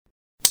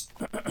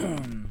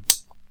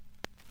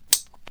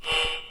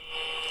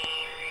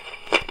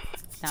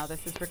Now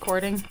this is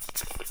recording.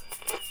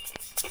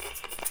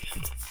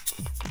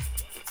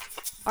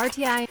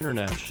 RTI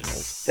International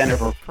Center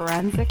for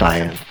Forensic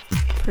Science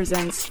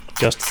presents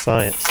Just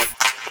Science.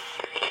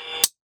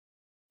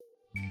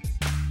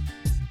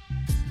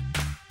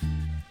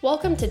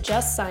 Welcome to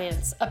Just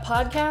Science, a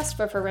podcast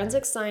for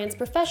forensic science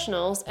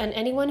professionals and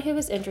anyone who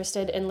is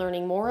interested in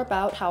learning more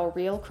about how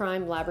real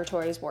crime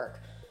laboratories work.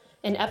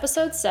 In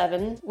episode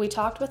 7, we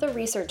talked with a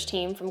research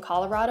team from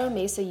Colorado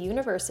Mesa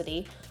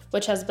University,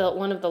 which has built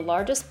one of the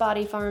largest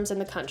body farms in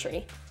the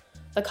country.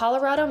 The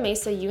Colorado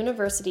Mesa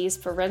University's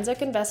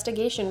Forensic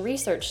Investigation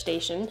Research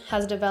Station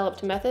has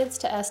developed methods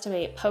to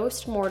estimate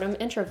post-mortem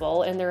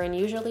interval in their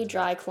unusually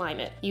dry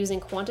climate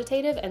using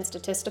quantitative and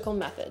statistical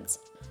methods.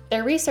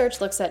 Their research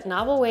looks at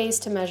novel ways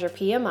to measure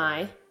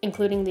PMI,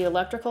 including the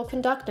electrical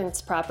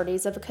conductance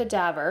properties of a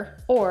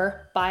cadaver,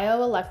 or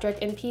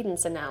bioelectric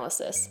impedance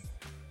analysis.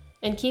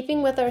 In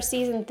keeping with our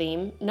season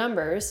theme,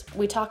 numbers,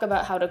 we talk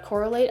about how to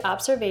correlate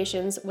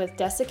observations with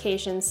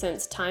desiccation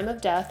since time of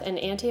death and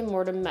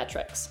ante-mortem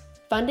metrics.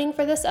 Funding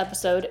for this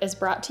episode is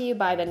brought to you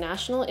by the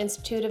National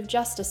Institute of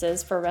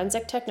Justice's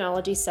Forensic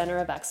Technology Center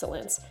of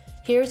Excellence.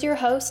 Here's your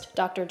host,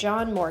 Dr.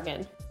 John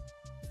Morgan.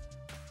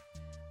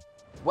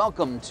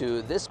 Welcome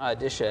to this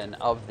edition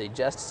of the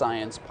Just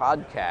Science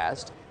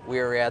podcast.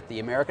 We're at the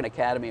American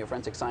Academy of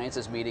Forensic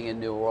Sciences meeting in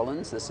New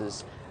Orleans. This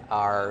is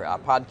our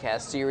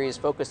podcast series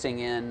focusing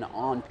in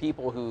on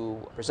people who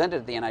presented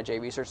at the NIJ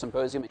Research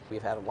Symposium.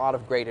 We've had a lot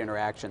of great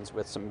interactions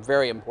with some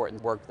very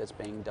important work that's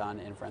being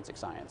done in forensic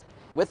science.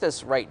 With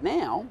us right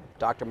now,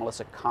 Dr.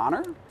 Melissa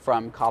Connor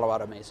from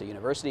Colorado Mesa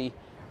University,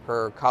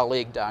 her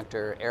colleague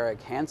Dr.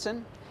 Eric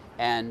Hansen,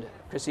 and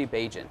Chrissy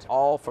Bagent,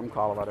 all from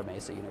Colorado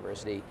Mesa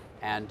University.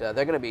 And they're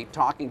going to be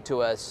talking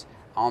to us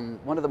on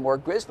one of the more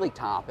grisly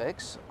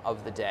topics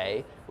of the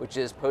day, which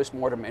is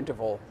post-mortem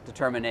interval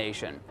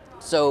determination.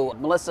 So,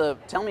 Melissa,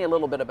 tell me a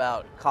little bit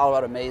about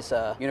Colorado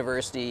Mesa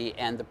University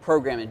and the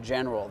program in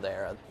general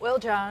there. Well,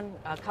 John,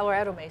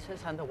 Colorado Mesa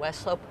is on the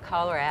west slope of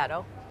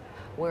Colorado.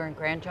 We're in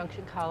Grand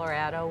Junction,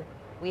 Colorado.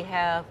 We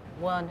have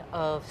one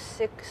of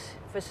 6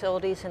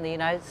 facilities in the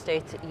United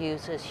States that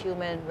uses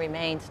human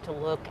remains to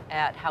look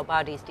at how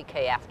bodies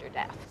decay after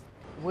death.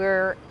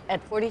 We're at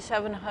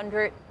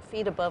 4,700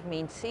 feet above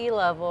mean sea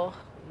level.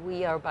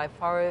 We are by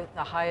far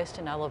the highest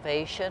in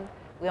elevation.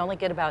 We only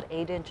get about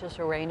 8 inches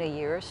of rain a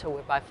year, so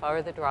we're by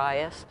far the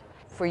driest.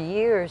 For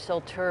years,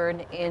 they'll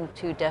turn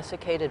into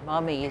desiccated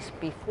mummies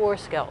before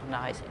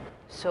skeletonizing.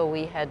 So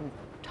we had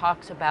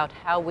talks about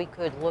how we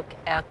could look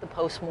at the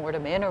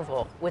post-mortem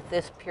interval with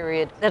this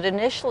period that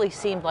initially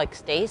seemed like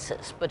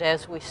stasis, but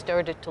as we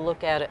started to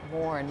look at it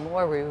more and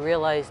more, we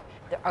realized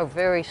there are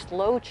very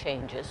slow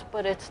changes,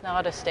 but it's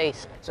not a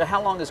stasis. So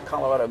how long has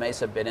Colorado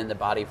Mesa been in the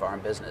body farm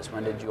business?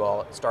 When did you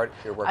all start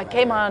your work? I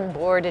came on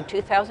board in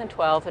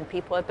 2012, and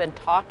people have been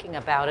talking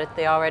about it.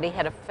 They already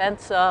had a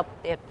fence up.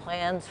 They had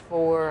plans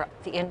for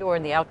the indoor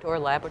and the outdoor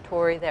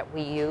laboratory that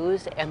we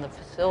use, and the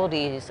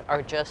facilities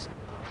are just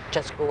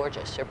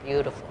gorgeous. They're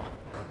beautiful.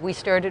 We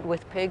started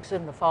with pigs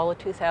in the fall of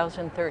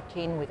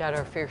 2013. We got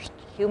our first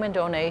human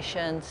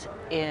donations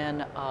in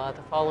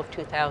the fall of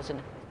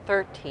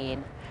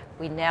 2013.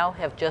 We now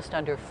have just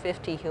under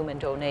 50 human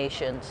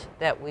donations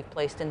that we've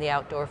placed in the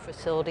outdoor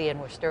facility, and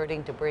we're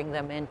starting to bring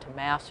them in to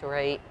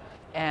macerate,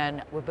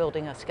 and we're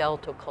building a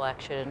skeletal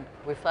collection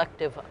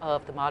reflective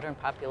of the modern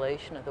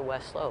population of the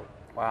West Slope.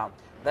 Wow.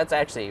 That's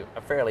actually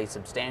a fairly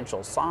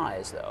substantial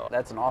size, though.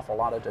 That's an awful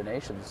lot of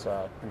donations,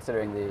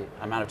 considering the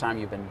amount of time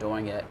you've been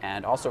doing it,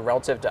 and also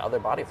relative to other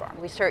body farms.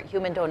 We start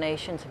human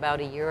donations about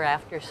a year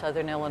after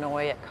Southern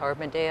Illinois at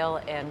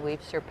Carbondale, and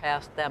we've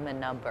surpassed them in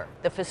number.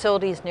 The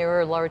facilities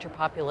nearer larger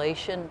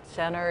population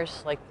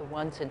centers, like the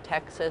ones in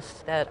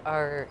Texas that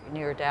are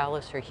near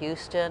Dallas or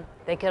Houston,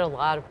 they get a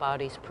lot of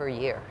bodies per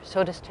year.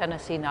 So does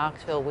Tennessee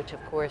Knoxville, which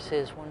of course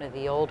is one of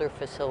the older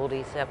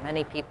facilities that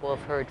many people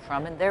have heard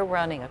from, and they're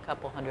running a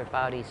couple hundred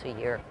bodies a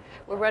year.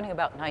 We're running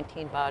about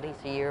 19 bodies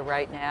a year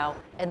right now,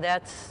 and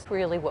that's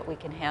really what we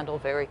can handle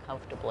very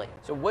comfortably.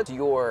 So what's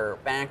your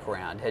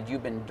background? Had you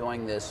been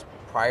doing this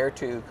prior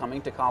to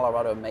coming to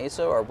Colorado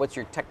Mesa, or what's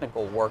your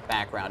technical work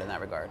background in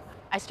that regard?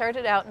 I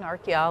started out in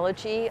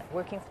archaeology,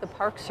 working for the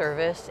Park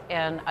Service,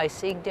 and I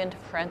segued into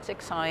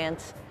forensic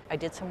science. I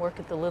did some work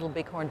at the Little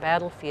Bighorn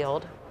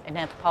Battlefield. An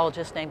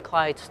anthropologist named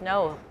Clyde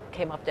Snow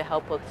came up to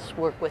help us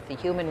work with the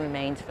human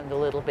remains from the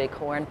Little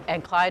Bighorn.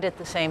 And Clyde at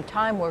the same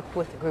time worked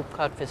with a group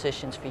called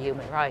Physicians for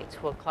Human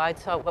Rights. Well, Clyde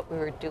saw what we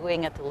were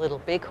doing at the Little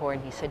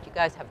Bighorn. He said, you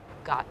guys have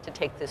got to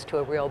take this to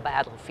a real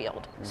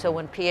battlefield. Mm-hmm. So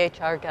when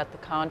PHR got the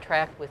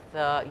contract with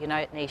the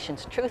United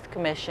Nations Truth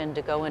Commission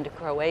to go into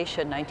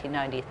Croatia in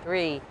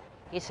 1993,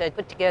 he said,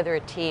 put together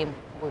a team.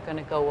 We're going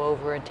to go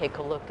over and take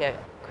a look at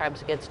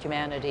crimes against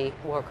humanity,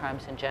 war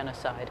crimes, and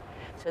genocide.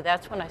 So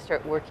that's when I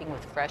started working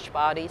with fresh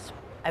bodies.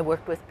 I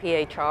worked with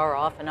PHR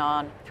off and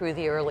on through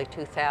the early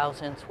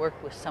 2000s,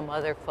 worked with some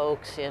other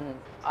folks in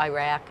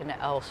Iraq and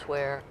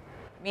elsewhere.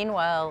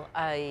 Meanwhile,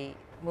 I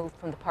moved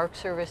from the Park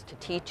Service to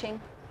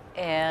teaching.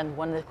 And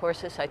one of the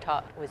courses I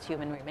taught was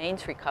human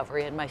remains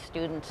recovery, and my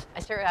students, I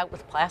started out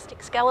with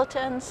plastic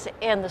skeletons,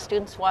 and the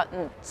students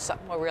wanted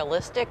something more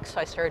realistic, so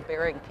I started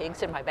burying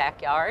pigs in my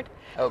backyard.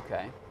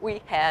 Okay.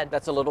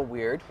 That's a little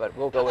weird, but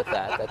we'll go with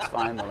that. That's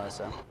fine,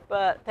 Melissa.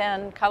 But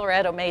then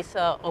Colorado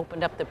Mesa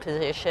opened up the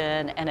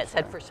position, and it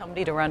said for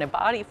somebody to run a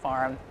body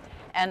farm.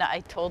 And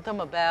I told them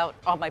about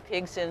all my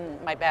pigs in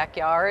my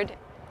backyard,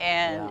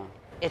 and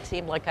it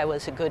seemed like I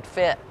was a good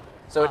fit.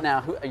 So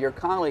now, your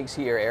colleagues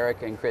here,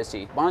 Eric and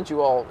Chrissy, why don't you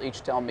all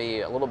each tell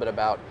me a little bit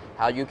about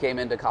how you came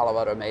into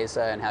Colorado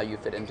Mesa and how you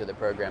fit into the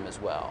program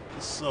as well?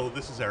 So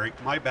this is Eric.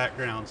 My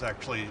background's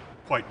actually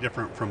quite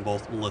different from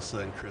both Melissa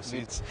and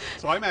Chrissy.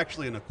 So I'm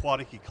actually an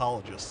aquatic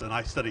ecologist, and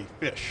I study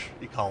fish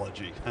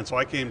ecology. And so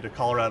I came to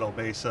Colorado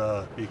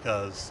Mesa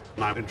because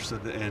I'm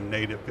interested in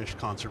native fish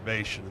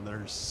conservation, and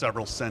there's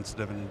several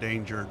sensitive and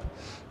endangered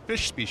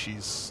fish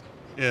species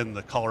in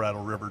the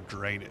Colorado River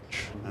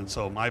drainage. And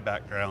so my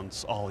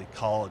background's all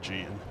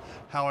ecology, and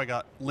how I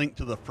got linked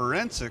to the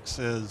forensics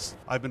is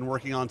I've been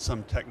working on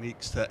some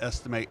techniques to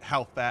estimate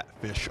how fat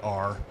fish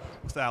are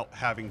without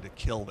having to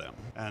kill them.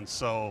 And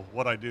so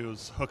what I do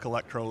is hook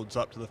electrodes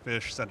up to the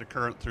fish, send a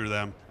current through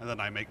them, and then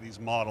I make these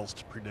models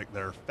to predict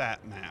their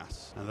fat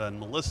mass. And then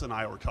Melissa and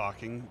I were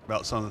talking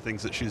about some of the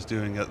things that she's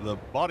doing at the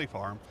body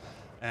farm,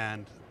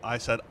 and I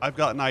said, I've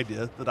got an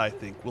idea that I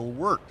think will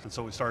work. And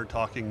so we started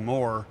talking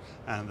more,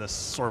 and this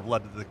sort of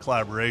led to the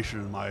collaboration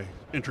in my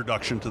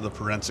introduction to the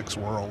forensics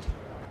world.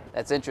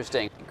 That's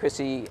interesting.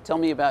 Chrissy, tell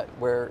me about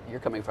where you're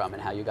coming from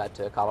and how you got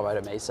to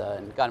Colorado Mesa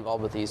and got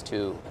involved with these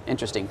two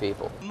interesting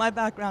people. My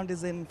background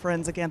is in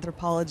forensic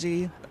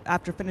anthropology.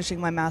 After finishing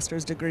my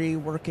master's degree,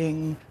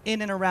 working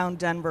in and around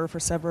Denver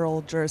for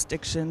several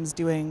jurisdictions,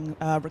 doing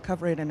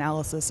recovery and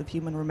analysis of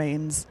human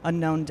remains,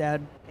 unknown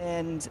dead,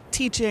 and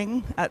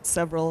teaching at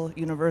several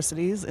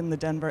universities in the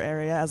Denver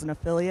area as an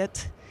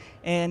affiliate,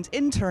 and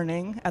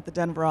interning at the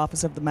Denver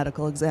office of the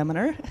medical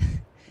examiner.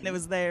 And it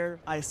was there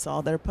I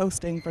saw their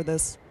posting for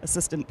this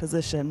assistant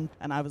position,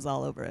 and I was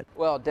all over it.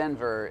 Well,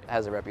 Denver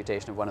has a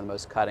reputation of one of the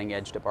most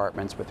cutting-edge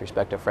departments with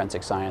respect to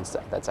forensic science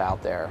that's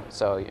out there.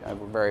 So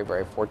we're very,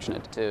 very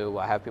fortunate to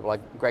have people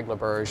like Greg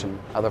LaBerge and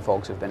other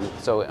folks who've been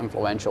so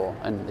influential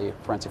in the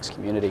forensics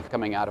community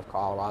coming out of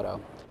Colorado.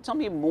 Tell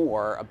me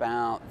more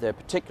about the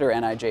particular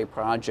NIJ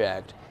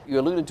project. You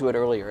alluded to it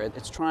earlier.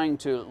 It's trying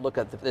to look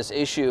at this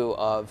issue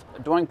of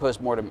doing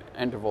postmortem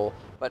interval,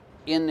 but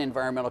in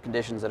environmental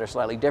conditions that are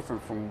slightly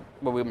different from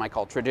what we might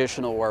call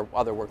traditional or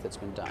other work that's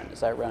been done.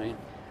 Is that right?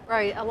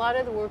 Right. A lot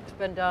of the work's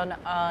been done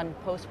on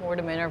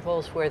postmortem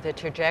intervals where the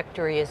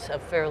trajectory is a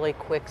fairly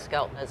quick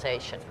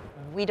skeletonization.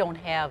 We don't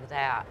have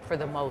that for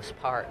the most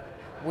part.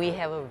 We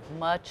have a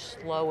much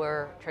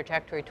slower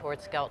trajectory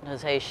towards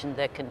skeletonization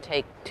that can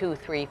take 2,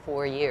 3,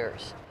 4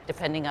 years,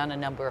 depending on a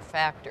number of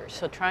factors.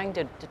 So trying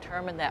to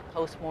determine that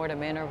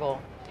postmortem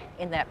interval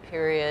in that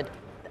period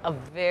of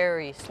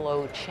very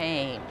slow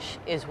change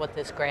is what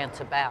this grant's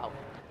about.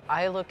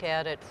 I look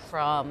at it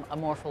from a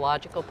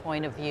morphological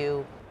point of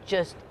view,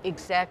 just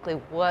exactly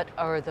what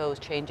are those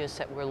changes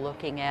that we're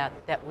looking at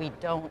that we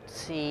don't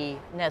see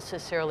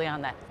necessarily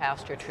on that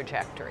faster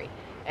trajectory.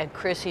 And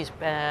Chrissy's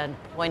been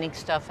pointing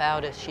stuff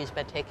out as she's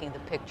been taking the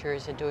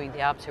pictures and doing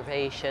the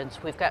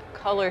observations. We've got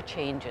color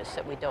changes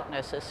that we don't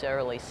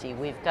necessarily see.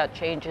 We've got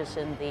changes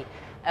in the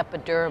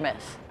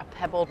epidermis, a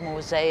pebbled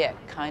mosaic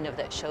kind of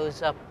that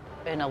shows up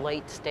in a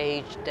late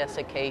stage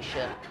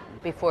desiccation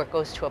before it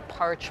goes to a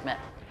parchment.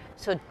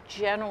 So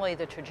generally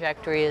the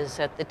trajectory is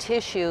that the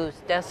tissues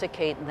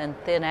desiccate and then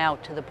thin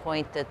out to the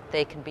point that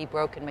they can be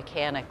broken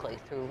mechanically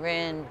through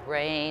wind,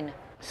 rain,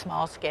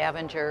 small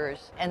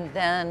scavengers, and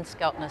then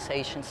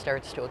skeletonization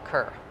starts to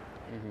occur.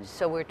 Mm-hmm.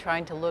 So we're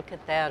trying to look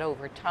at that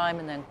over time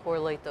and then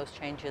correlate those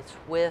changes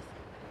with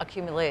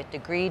accumulated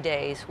degree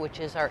days, which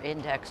is our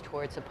index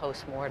towards a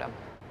postmortem.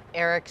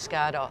 Eric's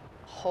got a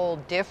whole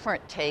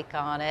different take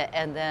on it,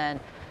 and then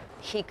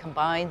he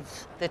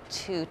combines the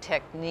two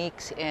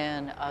techniques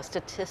in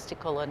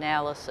statistical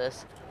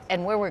analysis.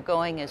 And where we're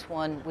going is,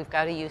 one, we've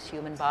got to use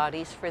human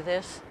bodies for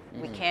this.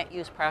 Mm-hmm. We can't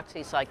use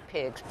proxies like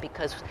pigs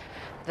because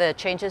the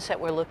changes that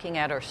we're looking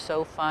at are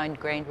so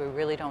fine-grained we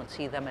really don't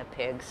see them in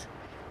pigs.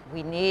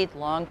 We need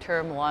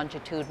long-term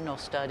longitudinal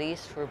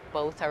studies for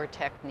both our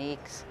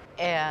techniques.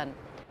 And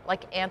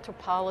like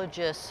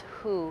anthropologists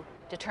who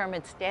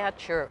determine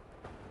stature,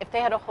 if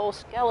they had a whole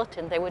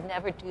skeleton, they would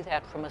never do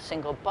that from a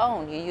single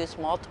bone. You use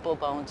multiple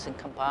bones and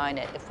combine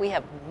it. If we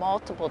have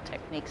multiple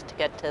techniques to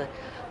get to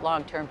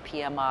long-term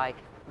PMI,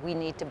 we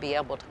need to be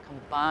able to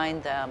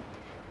combine them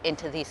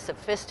into these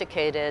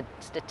sophisticated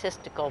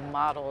statistical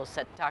models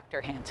that Dr.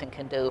 Hansen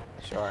can do.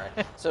 Sure.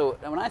 So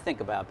when I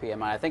think about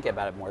PMI, I think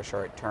about it more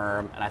short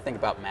term, and I think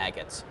about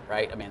maggots,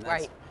 right? I mean,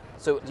 that's, right.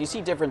 So do you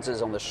see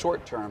differences on the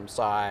short term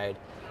side?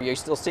 Are you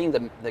still seeing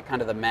the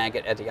kind of the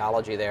maggot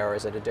etiology there, or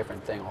is it a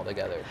different thing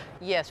altogether?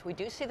 Yes, we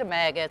do see the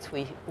maggots.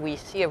 We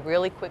see a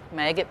really quick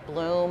maggot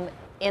bloom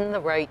in the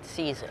right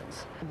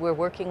seasons. We're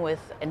working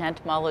with an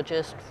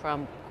entomologist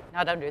from,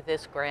 not under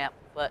this grant,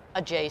 but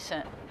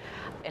adjacent,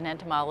 an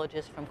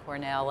entomologist from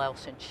Cornell,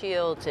 Elson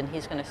Shields, and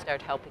he's going to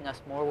start helping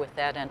us more with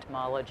that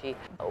entomology.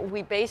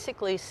 We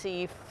basically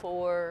see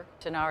 4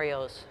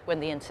 scenarios when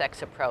the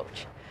insects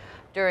approach.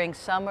 During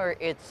summer,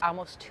 it's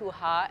almost too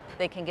hot.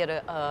 They can get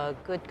a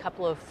good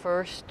couple of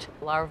first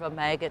larva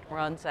maggot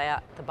runs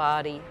at the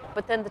body,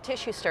 but then the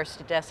tissue starts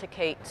to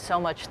desiccate so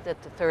much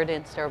that the third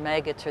instar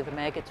maggots or the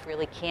maggots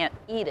really can't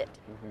eat it,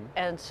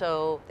 and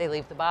so they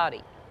leave the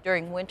body.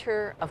 During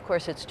winter, of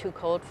course, it's too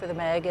cold for the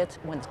maggots.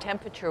 When the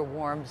temperature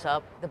warms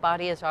up, the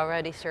body has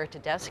already started to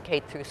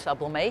desiccate through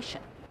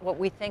sublimation. What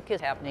we think is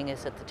happening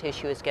is that the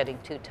tissue is getting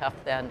too tough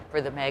then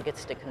for the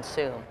maggots to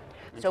consume.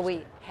 So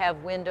we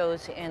have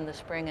windows in the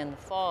spring and the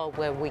fall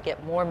where we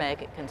get more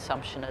maggot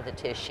consumption of the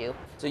tissue.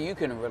 So you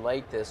can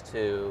relate this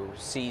to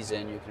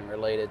season, you can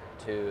relate it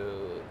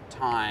to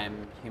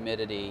time,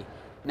 humidity.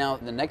 Now,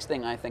 the next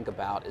thing I think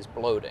about is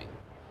bloating.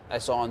 I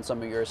saw in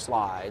some of your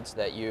slides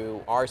that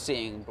you are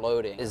seeing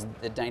bloating. Is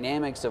the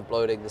dynamics of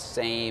bloating the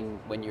same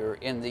when you're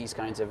in these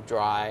kinds of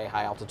dry,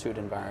 high altitude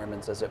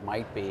environments as it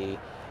might be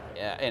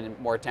in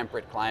more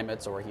temperate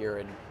climates or here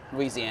in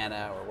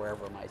Louisiana or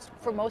wherever it might be?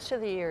 For most of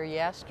the year,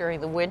 yes.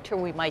 During the winter,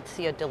 we might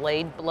see a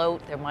delayed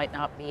bloat. There might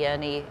not be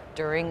any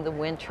during the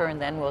winter,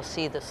 and then we'll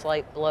see the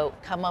slight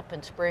bloat come up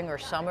in spring or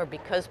summer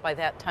because by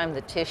that time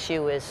the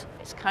tissue is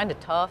kind of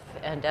tough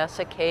and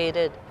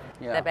desiccated.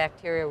 Yeah. The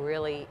bacteria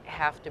really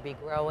have to be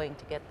growing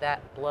to get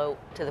that bloat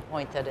to the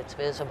point that it's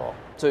visible.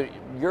 So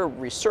your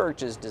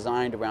research is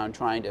designed around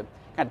trying to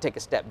kind of take a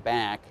step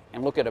back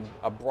and look at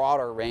a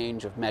broader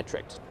range of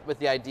metrics with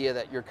the idea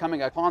that you're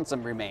coming upon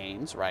some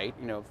remains, right?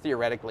 You know,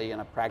 theoretically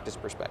in a practice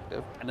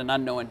perspective, at an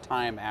unknown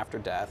time after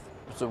death.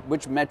 So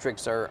which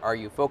metrics are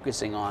you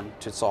focusing on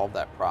to solve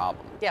that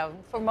problem? Yeah,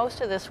 for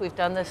most of this, we've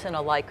done this in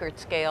a Likert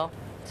scale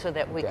so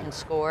that we can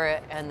score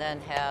it and then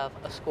have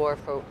a score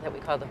for that we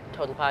call the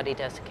total body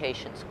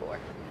desiccation score.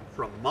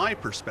 From my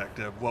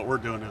perspective, what we're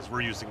doing is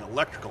we're using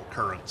electrical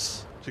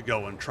currents to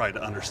go and try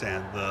to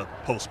understand the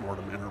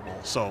postmortem interval.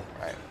 So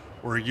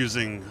we're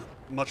using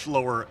much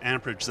lower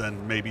amperage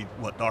than maybe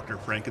what Dr.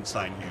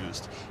 Frankenstein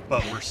used,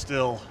 but we're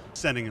still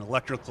sending an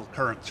electrical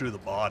current through the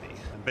body.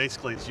 And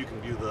basically, as you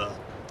can view the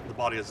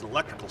body as an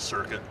electrical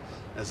circuit,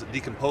 as it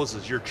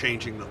decomposes, you're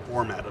changing the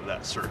format of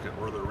that circuit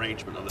or the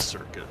arrangement of the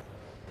circuit.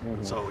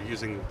 And so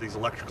using these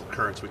electrical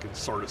currents, we can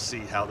sort of see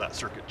how that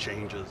circuit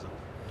changes.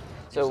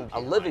 So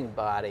a living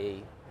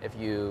body, if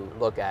you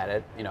look at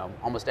it, you know,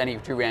 almost any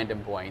 2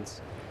 random points,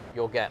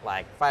 you'll get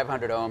like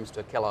 500 ohms to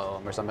a kilo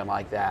ohm or something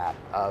like that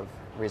of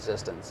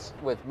resistance,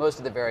 with most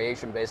of the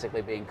variation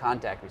basically being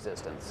contact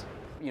resistance.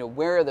 You know,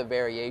 where are the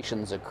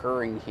variations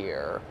occurring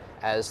here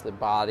as the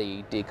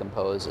body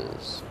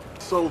decomposes?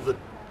 So the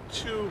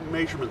 2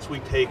 measurements we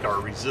take are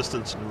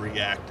resistance and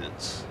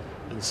reactance.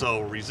 And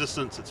so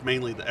resistance, it's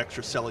mainly the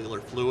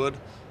extracellular fluid,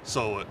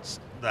 so it's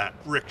that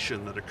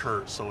friction that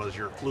occurs. So as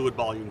your fluid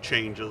volume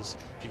changes,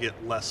 if you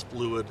get less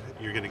fluid,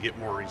 you're going to get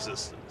more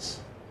resistance.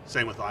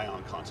 Same with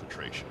ion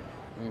concentration.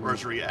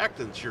 Whereas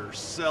reactants, your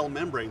cell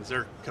membranes,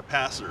 they're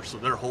capacitors, so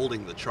they're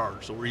holding the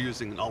charge. So we're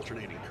using an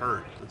alternating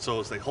current. And so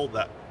as they hold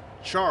that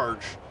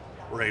charge,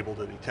 we're able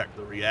to detect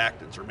the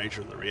reactants or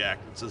measure the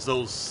reactants. As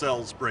those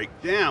cells break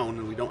down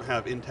and we don't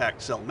have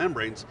intact cell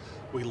membranes,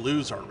 we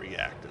lose our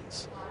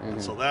reactants. And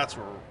so that's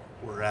where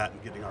we're at in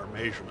getting our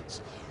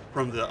measurements.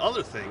 From the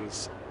other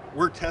things,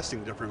 we're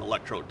testing different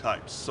electrode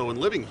types. So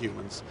in living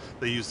humans,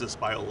 they use this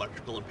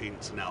bioelectrical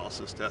impedance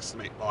analysis to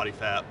estimate body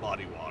fat,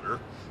 body water.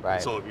 Right.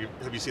 So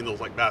have you seen those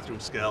like bathroom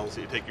scales?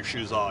 You take your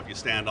shoes off, you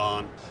stand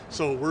on.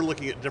 So we're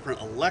looking at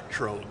different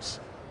electrodes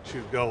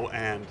to go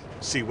and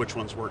see which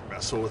ones work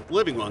best. So with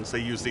living ones, they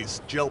use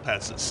these gel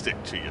pads that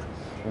stick to you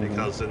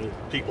because in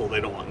people,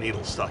 they don't want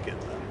needles stuck in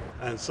them.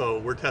 And so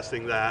we're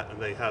testing that, and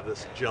they have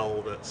this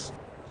gel that's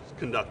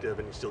conductive,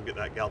 and you still get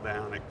that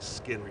galvanic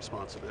skin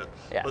response of it.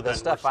 Yeah, but the then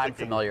stuff we're I'm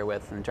sticking- familiar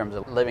with in terms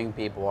of living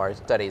people are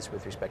studies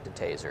with respect to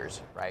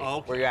tasers, right?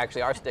 Okay. Where you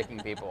actually are sticking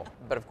people.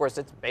 But of course,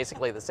 it's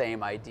basically the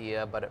same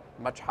idea, but at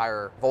much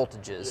higher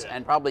voltages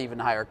and probably even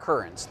higher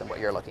currents than what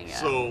you're looking at.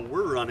 So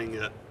we're running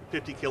at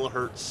 50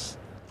 kilohertz,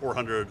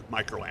 400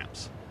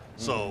 microamps.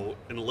 So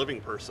in a living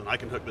person, I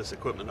can hook this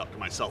equipment up to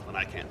myself and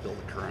I can't build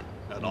a current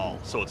at all.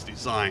 So it's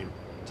designed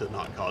to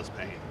not cause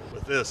pain.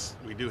 With this,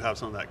 we do have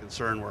some of that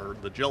concern where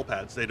the gel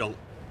pads, they don't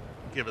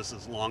give us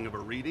as long of a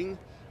reading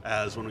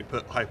as when we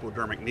put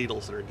hypodermic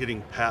needles that are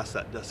getting past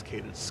that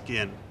desiccated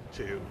skin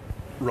to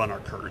run our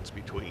currents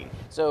between.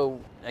 So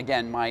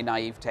again, my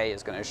naivete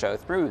is going to show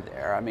through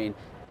there. I mean,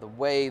 the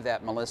way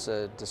that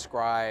Melissa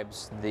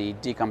describes the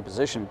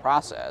decomposition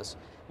process,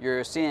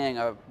 you're seeing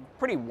a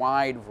pretty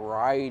wide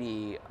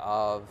variety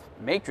of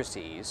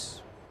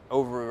matrices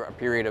over a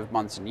period of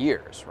months and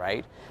years,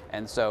 right?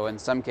 And so in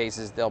some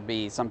cases, there'll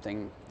be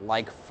something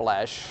like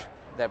flesh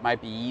that might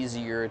be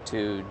easier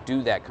to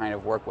do that kind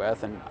of work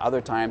with, and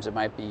other times it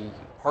might be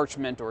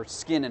parchment or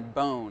skin and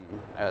bone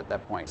at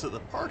that point. So the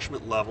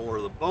parchment level or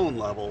the bone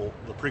level,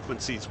 the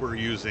frequencies we're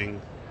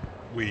using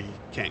we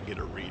can't get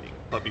a reading.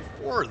 But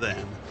before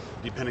then,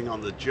 depending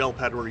on the gel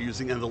pad we're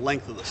using and the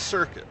length of the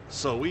circuit,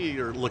 so we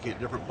are looking at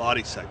different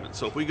body segments.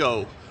 So if we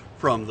go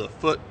from the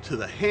foot to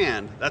the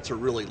hand, that's a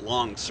really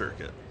long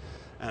circuit.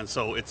 And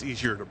so it's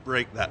easier to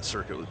break that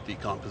circuit with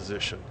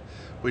decomposition.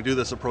 We do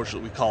this approach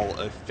that we call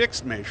a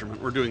fixed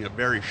measurement. We're doing a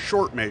very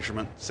short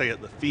measurement, say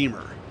at the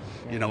femur,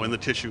 in the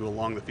tissue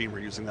along the femur,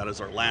 using that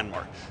as our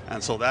landmark.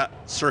 And so that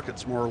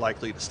circuit's more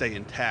likely to stay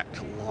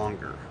intact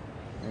longer.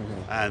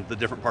 And the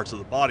different parts of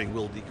the body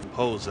will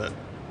decompose at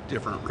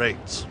different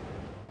rates.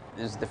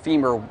 Is the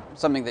femur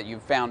something that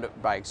you've found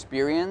by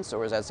experience,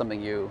 or is that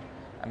something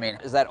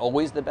is that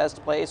always the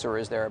best place, or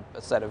is there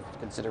a set of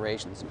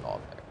considerations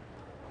involved there?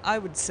 I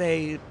would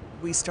say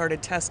we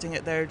started testing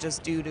it there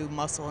just due to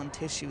muscle and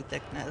tissue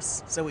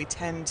thickness. So we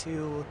tend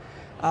to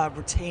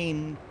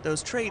retain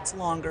those traits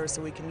longer,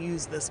 so we can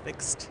use this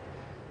fixed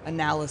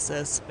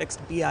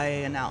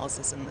BIA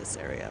analysis in this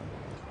area.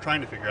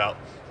 Trying to figure out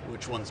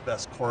which ones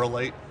best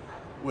correlate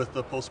with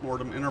the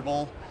postmortem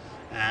interval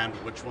and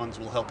which ones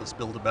will help us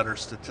build a better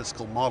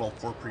statistical model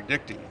for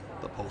predicting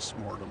the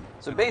postmortem.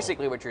 So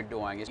basically what you're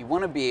doing is you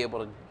want to be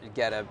able to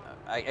get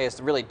I guess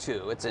really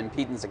two, it's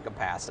impedance and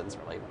capacitance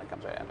really when it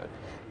comes right down to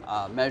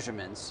it,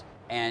 measurements.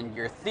 And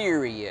your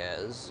theory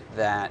is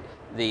that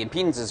the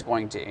impedance is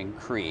going to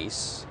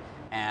increase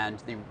and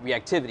the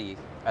reactivity,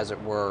 as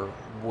it were,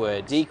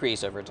 would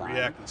decrease over time.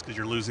 Reactance, because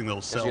you're losing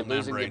those cell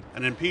membrane.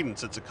 And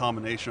impedance, it's a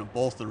combination of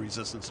both the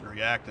resistance and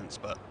reactance,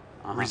 but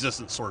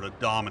resistance sort of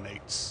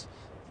dominates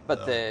the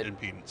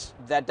impedance.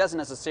 That doesn't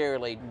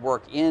necessarily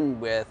work in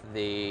with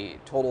the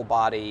total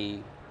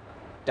body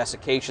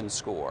desiccation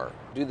score.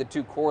 Do the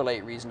two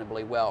correlate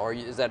reasonably well, or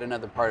is that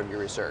another part of your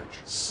research?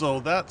 So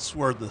that's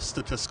where the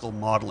statistical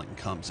modeling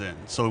comes in.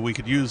 So we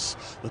could use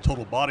the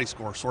total body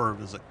score sort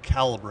of as a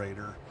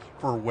calibrator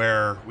for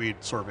where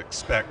we'd sort of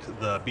expect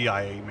the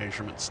BIA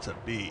measurements to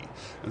be.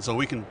 And so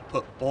we can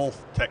put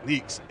both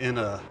techniques in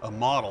a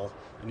model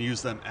and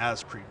use them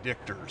as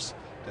predictors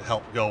to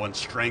help go and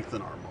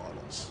strengthen our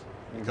models.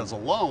 Because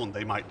alone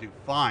they might do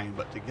fine,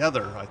 but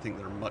together I think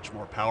they're much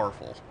more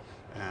powerful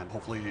and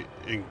hopefully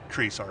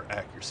increase our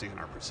accuracy and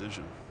our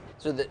precision.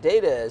 So the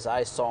data, as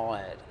I saw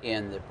it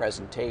in the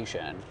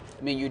presentation,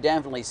 you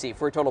definitely see,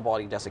 for total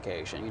body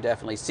desiccation, you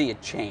definitely see a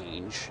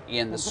change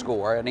in the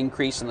score, an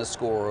increase in the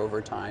score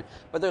over time.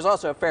 But there's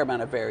also a fair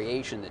amount of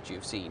variation that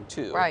you've seen,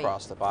 too,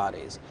 across the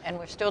bodies. And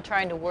we're still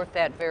trying to work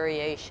that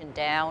variation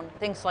down.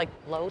 Things like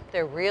bloat,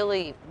 they're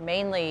really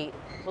mainly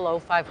below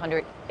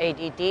 500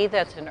 ADD.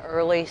 That's an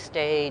early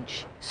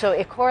stage. So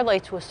it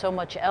correlates with so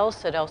much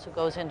else that also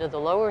goes into the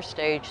lower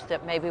stage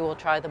that maybe we'll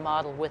try the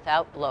model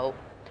without bloat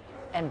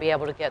and be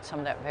able to get some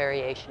of that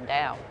variation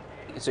down.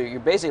 So you're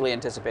basically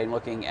anticipating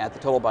looking at the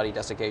total body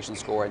desiccation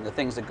score and the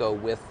things that go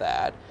with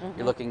that.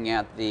 You're looking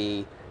at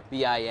the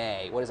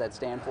BIA. What does that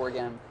stand for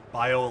again?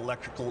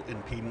 Bioelectrical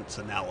impedance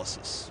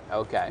analysis.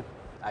 Okay.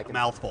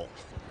 Mouthful.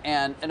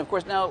 And of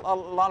course now a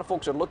lot of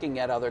folks are looking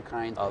at other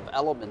kinds of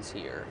elements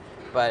here,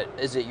 but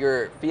is it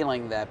your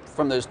feeling that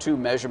from those two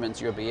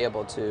measurements you'll be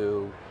able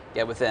to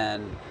get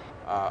within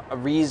a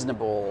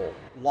reasonable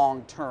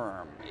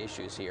long-term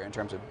issues here in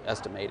terms of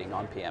estimating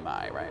on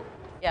PMI, right?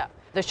 Yeah,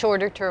 the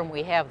shorter term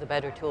we have, the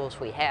better tools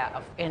we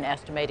have in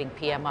estimating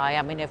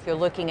PMI. If you're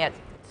looking at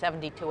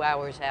 72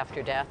 hours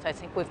after death, I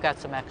think we've got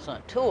some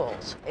excellent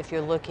tools. If you're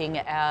looking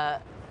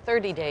at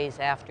 30 days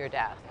after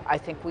death, I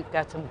think we've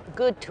got some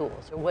good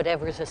tools, or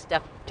whatever's a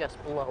step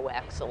just below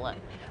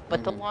excellent.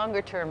 But the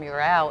longer term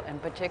you're out,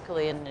 and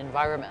particularly in an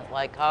environment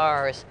like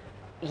ours,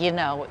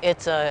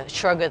 it's a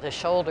shrug of the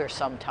shoulder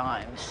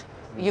sometimes.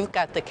 You've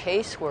got the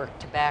casework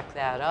to back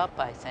that up,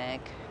 I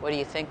think. What do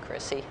you think,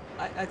 Chrissy?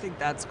 I think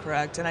that's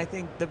correct. And I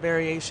think the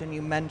variation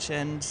you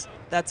mentioned,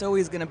 that's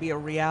always going to be a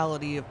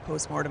reality of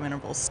postmortem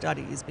interval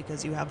studies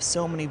because you have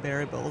so many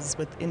variables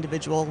with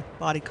individual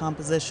body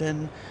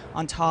composition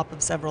on top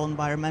of several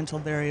environmental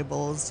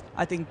variables.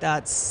 I think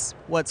that's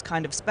what's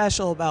kind of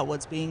special about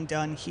what's being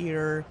done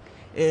here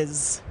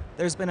is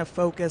there's been a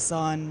focus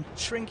on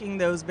shrinking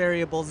those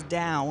variables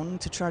down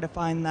to try to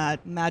find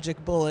that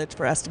magic bullet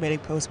for estimating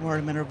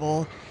postmortem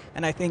interval.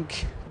 And I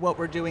think what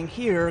we're doing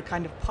here,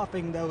 kind of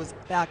puffing those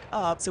back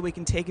up so we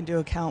can take into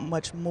account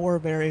much more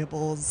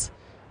variables,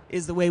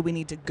 is the way we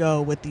need to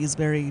go with these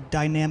very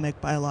dynamic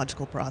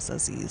biological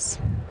processes.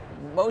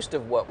 Most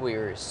of what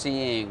we're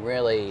seeing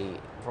really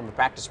from a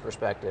practice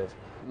perspective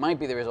might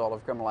be the result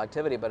of criminal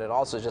activity, but it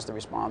also is just the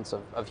response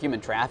of human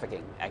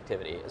trafficking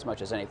activity as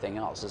much as anything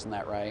else, isn't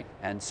that right?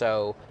 And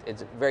so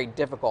it's very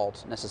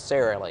difficult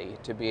necessarily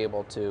to be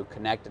able to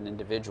connect an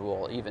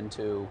individual even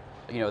to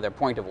their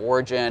point of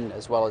origin,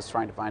 as well as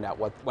trying to find out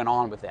what went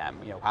on with them.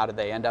 How did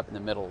they end up in the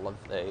middle of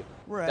the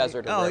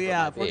desert? Oh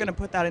yeah, if we're going to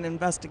put that in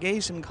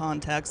investigation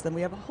context, then we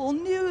have a whole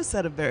new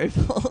set of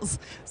variables.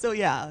 So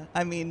yeah,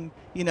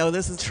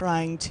 this is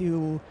trying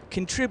to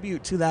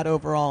contribute to that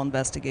overall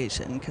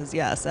investigation because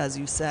yes, as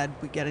you said,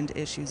 we get into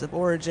issues of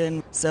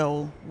origin.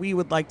 So we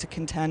would like to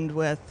contend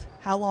with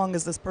how long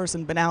has this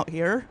person been out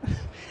here,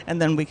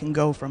 and then we can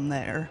go from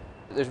there.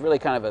 There's really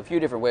kind of a few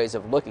different ways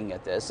of looking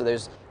at this. So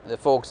there's the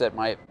folks that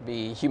might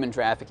be human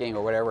trafficking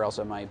or whatever else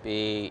it might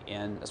be,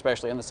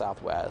 especially in the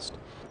Southwest.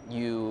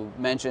 You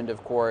mentioned,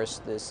 of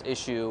course, this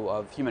issue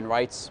of human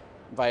rights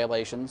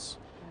violations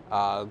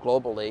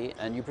globally,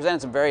 and you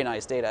presented some very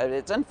nice data.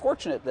 It's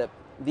unfortunate that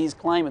these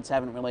climates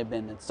haven't really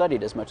been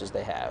studied as much as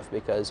they have,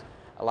 because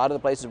a lot of the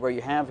places where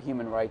you have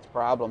human rights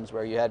problems,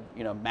 where you had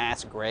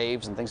mass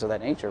graves and things of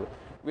that nature,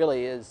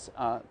 really is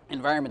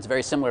environments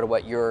very similar to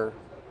what you're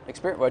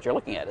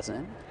looking at, isn't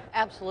it?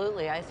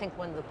 Absolutely. I think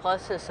one of the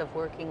pluses of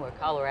working where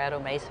Colorado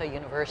Mesa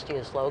University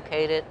is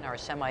located in our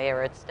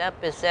semi-arid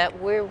steppe is that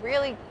we're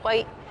really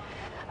quite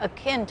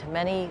akin to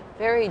many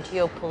very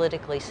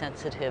geopolitically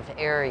sensitive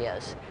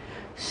areas.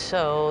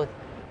 So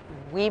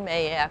we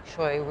may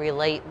actually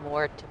relate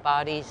more to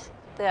bodies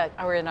that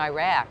are in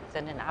Iraq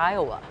than in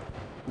Iowa.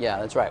 Yeah,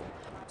 that's right.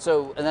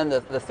 So, and then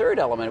the third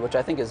element, which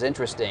I think is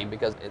interesting,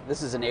 because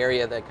this is an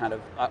area that kind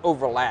of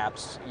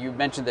overlaps. You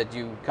mentioned that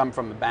you come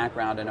from a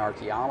background in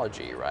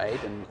archaeology,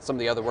 right? And some of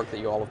the other work that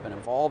you all have been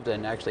involved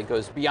in actually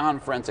goes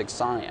beyond forensic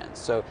science.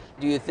 So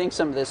do you think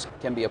some of this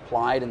can be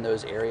applied in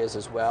those areas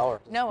as well?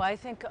 Or? No, I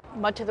think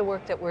much of the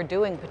work that we're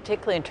doing,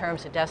 particularly in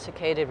terms of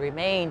desiccated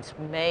remains,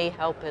 may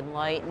help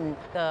enlighten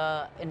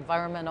the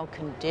environmental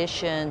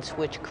conditions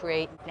which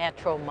create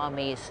natural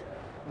mummies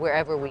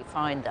wherever we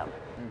find them.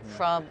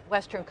 From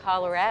western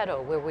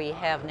Colorado, where we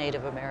have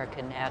Native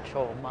American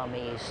natural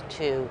mummies,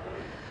 to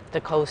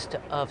the coast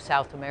of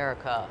South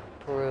America,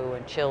 Peru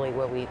and Chile,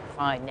 where we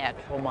find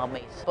natural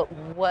mummies. But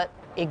what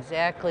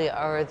exactly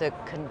are the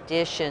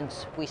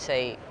conditions? We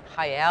say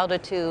high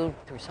altitude,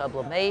 through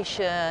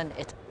sublimation.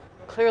 It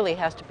clearly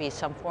has to be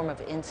some form of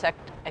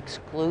insect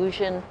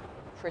exclusion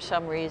for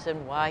some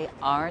reason. Why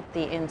aren't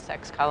the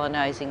insects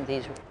colonizing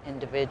these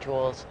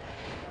individuals?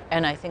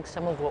 And I think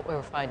some of what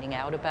we're finding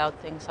out about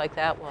things like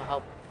that will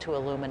help to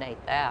illuminate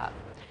that.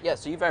 Yeah,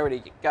 so you've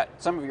already got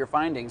some of your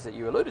findings that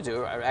you alluded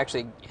to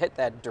actually hit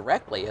that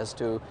directly as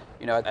to,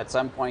 at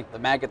some point the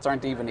maggots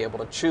aren't even able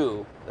to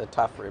chew the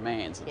tough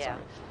remains. Yeah.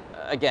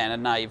 Again, a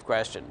naive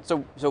question.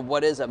 So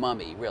what is a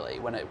mummy, really,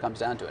 when it comes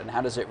down to it? And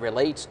how does it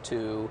relate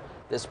to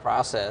this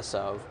process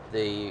of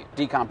the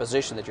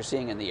decomposition that you're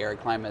seeing in the arid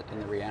climate in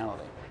the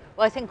reality?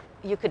 Well, I think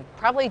you could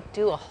probably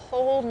do a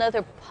whole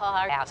nother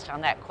podcast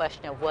on that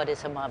question of what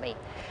is a mummy.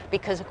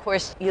 Because, of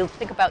course, you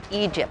think about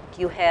Egypt.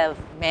 You have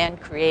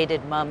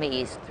man-created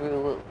mummies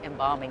through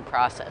embalming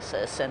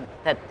processes and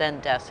that then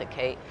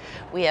desiccate.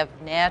 We have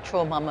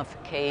natural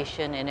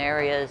mummification in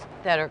areas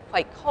that are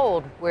quite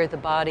cold, where the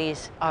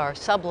bodies are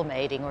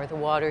sublimating or the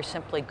water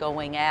simply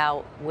going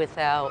out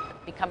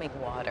without becoming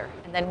water.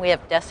 And then we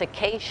have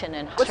desiccation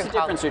and what's the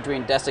difference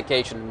between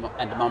desiccation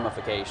and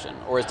mummification?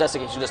 Or is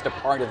desiccation just a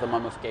part of the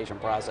mummification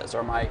process? Or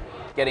am I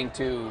getting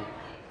too,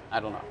 I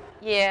don't know?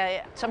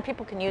 Yeah, some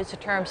people can use the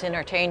terms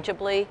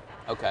interchangeably.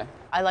 Okay.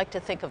 I like to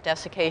think of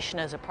desiccation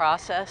as a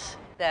process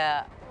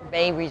that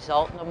may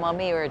result in a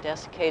mummy or a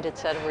desiccated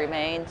set of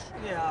remains.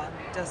 Yeah,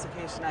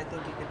 desiccation I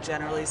think you could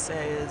generally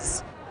say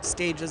is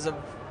stages of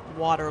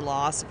water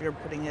loss, if you're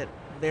putting it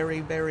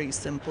very, very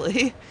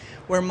simply,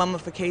 where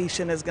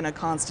mummification is going to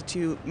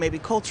constitute maybe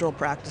cultural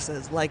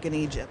practices like in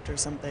Egypt or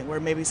something, where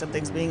maybe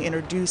something's being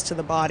introduced to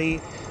the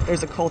body,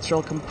 there's a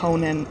cultural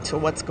component to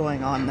what's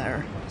going on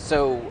there.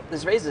 So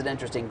this raises an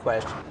interesting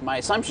question. My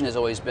assumption has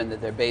always been that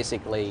they're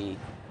basically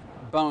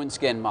bone,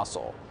 skin,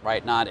 muscle,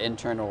 right? Not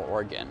internal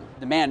organ.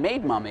 The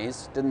man-made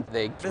mummies, didn't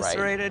they?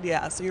 Viscerated, right?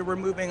 Yeah. So you're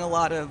removing a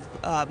lot of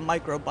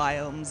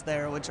microbiomes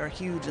there, which are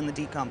huge in the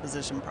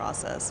decomposition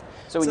process.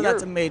 So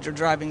that's a major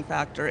driving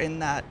factor in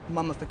that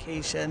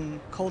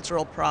mummification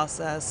cultural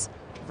process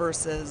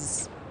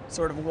versus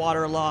sort of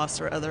water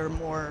loss or other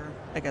more,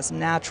 I guess,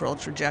 natural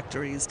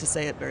trajectories, to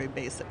say it very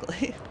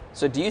basically.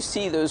 So do you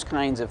see those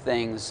kinds of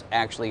things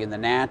actually in the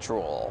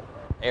natural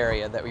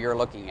area that you're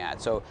looking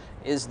at? So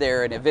is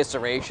there an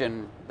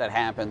evisceration that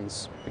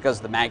happens because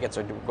the maggots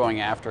are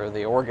going after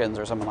the organs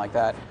or something like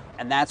that,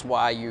 and that's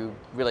why you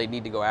really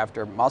need to go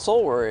after muscle?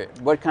 Or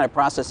what kind of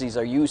processes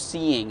are you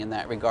seeing in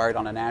that regard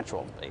on a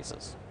natural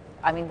basis?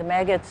 I mean, the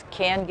maggots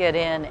can get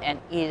in and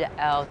eat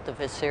out the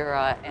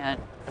viscera and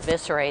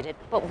eviscerate it,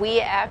 but we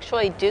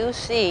actually do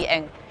see,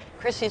 and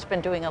Chrissy's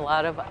been doing a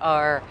lot of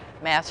our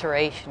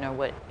maceration, or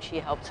what she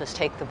helps us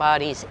take the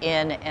bodies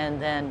in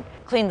and then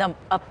clean them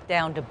up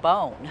down to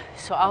bone.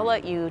 So I'll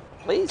let you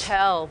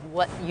tell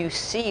what you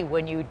see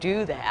when you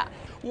do that.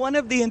 One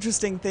of the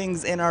interesting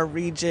things in our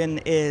region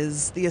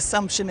is the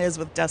assumption is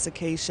with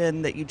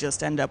desiccation that you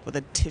just end up with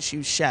a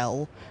tissue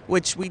shell,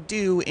 which we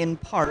do in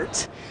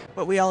part,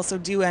 but we also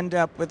do end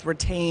up with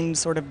retained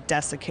sort of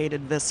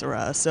desiccated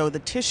viscera. So the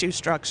tissue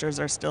structures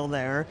are still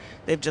there,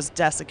 they've just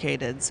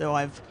desiccated. So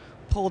I've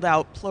pulled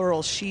out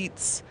pleural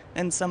sheets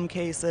in some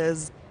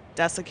cases,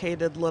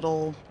 desiccated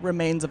little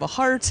remains of a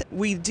heart.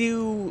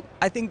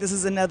 I think this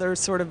is another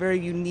sort of very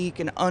unique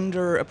and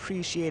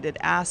underappreciated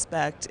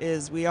aspect,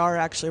 is we are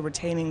actually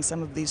retaining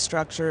some of these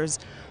structures,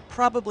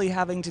 probably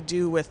having to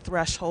do with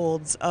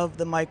thresholds of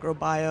the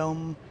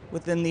microbiome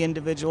within the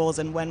individuals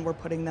and when we're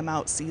putting them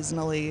out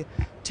seasonally,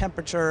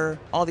 temperature,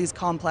 all these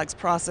complex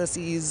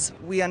processes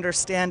we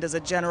understand as a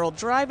general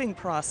driving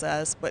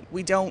process, but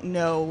we don't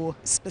know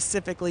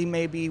specifically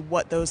maybe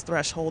what those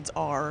thresholds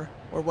are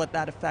or what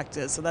that effect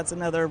is. So that's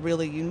another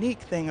really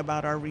unique thing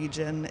about our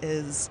region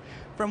is,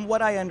 from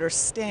what I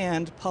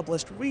understand,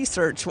 published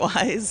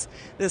research-wise,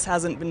 this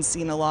hasn't been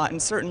seen a lot, and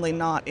certainly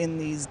not in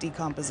these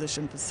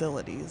decomposition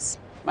facilities.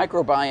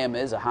 Microbiome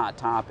is a hot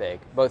topic,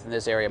 both in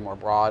this area more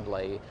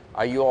broadly.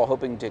 Are you all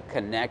hoping to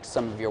connect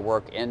some of your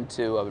work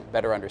into a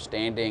better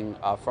understanding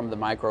from the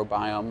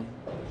microbiome?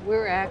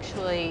 We're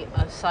actually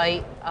a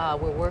site,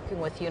 we're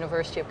working with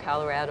University of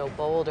Colorado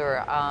Boulder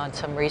on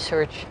some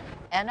research,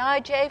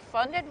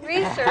 NIJ-funded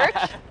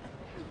research,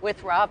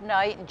 with Rob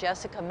Knight and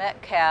Jessica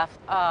Metcalf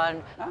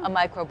on a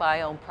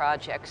microbiome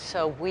project.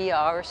 So we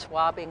are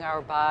swabbing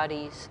our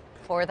bodies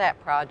for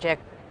that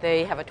project.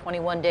 They have a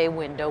 21-day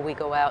window. We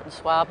go out and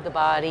swab the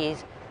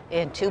bodies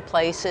in 2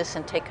 places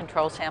and take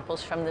control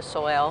samples from the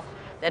soil.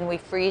 Then we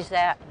freeze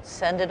that and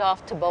send it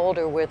off to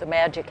Boulder where the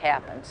magic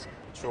happens.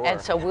 Sure.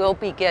 And so we'll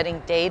be getting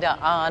data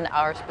on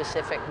our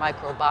specific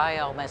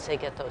microbiome as they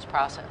get those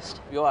processed.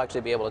 You'll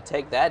actually be able to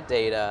take that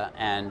data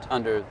and,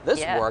 under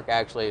this work,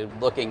 actually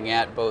looking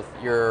at both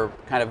your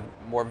kind of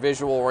more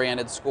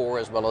visual-oriented score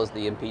as well as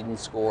the impedance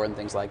score and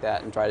things like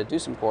that, and try to do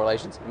some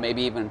correlations,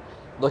 maybe even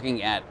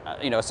looking at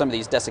some of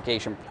these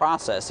desiccation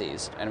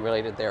processes and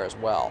related there as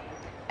well.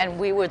 And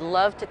we would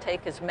love to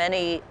take as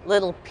many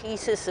little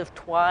pieces of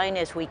twine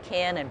as we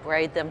can and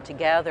braid them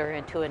together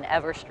into an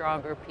ever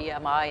stronger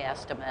PMI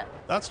estimate.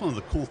 That's one of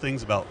the cool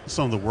things about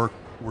some of the work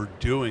we're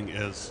doing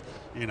is,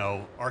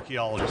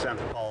 archaeologists,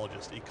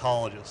 anthropologists,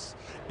 ecologists,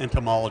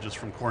 entomologists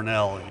from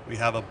Cornell. We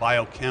have a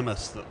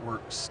biochemist that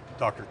works,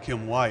 Dr.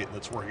 Kim White,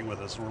 that's working with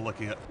us. We're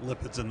looking at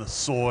lipids in the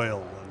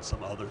soil and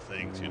some other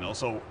things,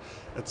 So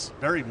it's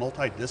very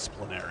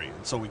multidisciplinary.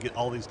 And so we get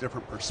all these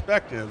different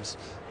perspectives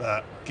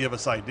that give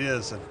us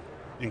ideas and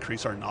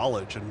increase our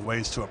knowledge and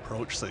ways to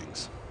approach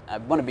things. I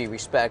want to be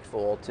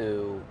respectful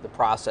to the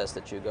process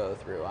that you go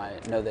through. I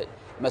know that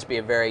it must be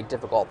a very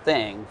difficult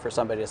thing for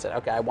somebody to say,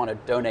 okay, I want to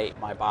donate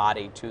my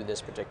body to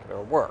this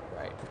particular work,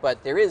 right?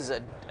 But there is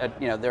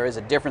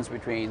a difference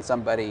between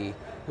somebody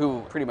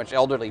who, pretty much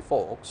elderly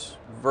folks,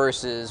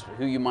 versus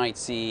who you might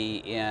see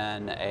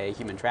in a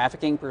human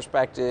trafficking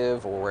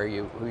perspective, or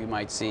who you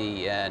might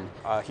see in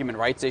a human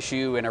rights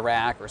issue in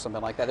Iraq or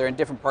something like that. They're in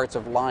different parts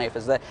of life.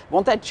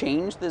 Won't that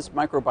change this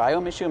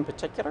microbiome issue in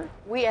particular?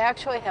 We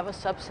actually have a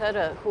subset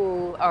of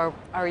who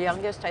our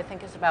youngest, I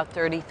think, is about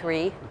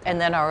 33, and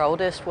then our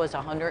oldest was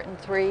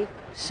 103.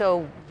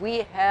 So we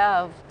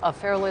have a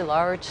fairly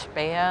large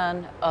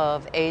span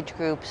of age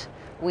groups.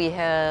 We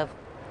have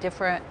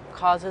different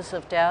causes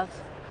of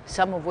death,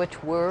 some of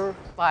which were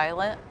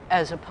violent,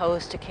 as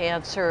opposed to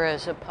cancer,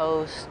 as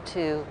opposed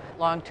to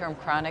long-term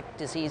chronic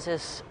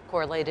diseases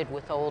correlated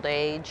with old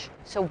age.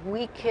 So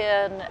we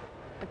can,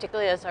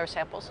 particularly as our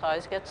sample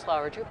size gets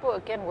larger, but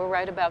again, we're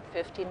right about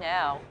 50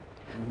 now,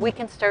 we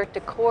can start to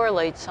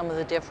correlate some of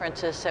the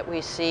differences that we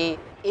see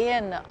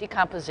in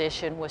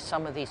decomposition with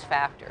some of these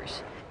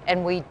factors.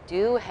 And we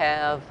do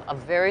have a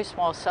very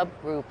small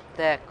subgroup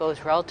that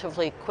goes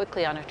relatively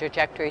quickly on a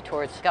trajectory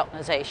towards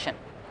skeletonization.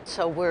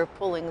 So we're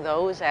pulling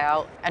those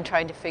out and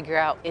trying to figure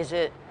out, is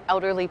it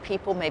elderly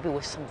people maybe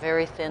with some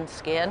very thin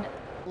skin?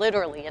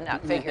 Literally and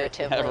not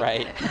figuratively. Yeah,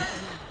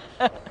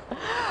 right.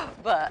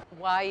 But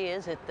why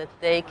is it that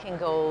they can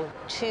go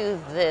to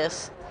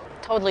this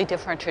totally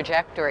different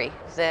trajectory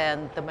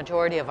than the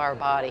majority of our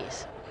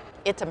bodies?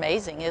 It's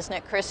amazing, isn't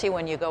it, Chrissy,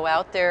 when you go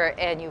out there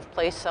and you've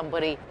placed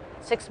somebody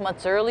 6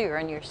 months earlier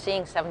and you're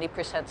seeing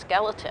 70%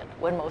 skeleton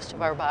when most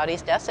of our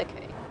bodies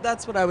desiccate.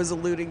 That's what I was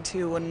alluding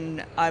to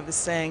when I was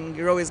saying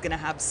you're always going to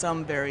have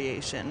some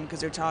variation,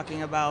 because you're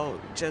talking about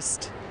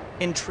just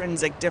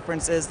intrinsic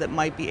differences that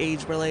might be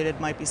age-related,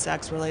 might be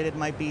sex-related,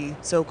 might be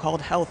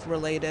so-called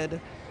health-related,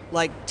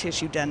 like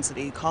tissue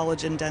density,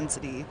 collagen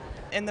density.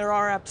 And there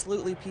are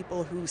absolutely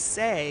people who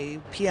say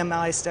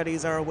PMI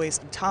studies are a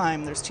waste of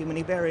time, there's too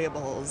many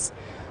variables.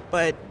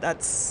 But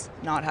that's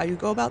not how you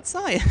go about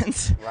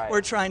science. Right.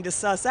 We're trying to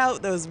suss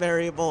out those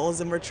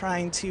variables, and we're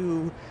trying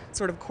to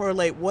sort of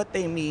correlate what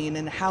they mean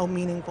and how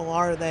meaningful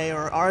are they,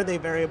 or are they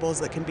variables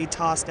that can be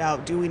tossed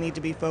out? Do we need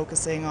to be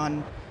focusing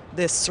on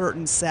this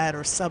certain set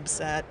or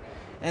subset?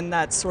 And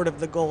that's sort of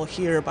the goal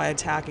here by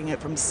attacking it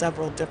from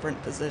several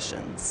different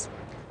positions.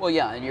 Well,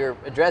 yeah, and you're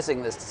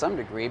addressing this to some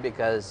degree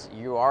because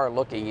you are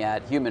looking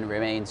at human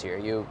remains here.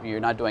 You're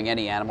not doing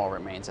any animal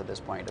remains at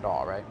this point at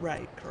all, right?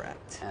 Right,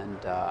 correct. And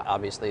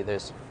obviously,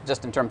 there's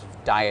just in terms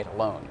of diet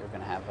alone, you're going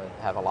to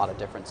have a lot of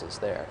differences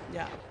there.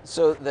 Yeah.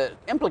 So the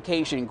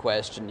implication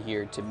question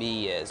here to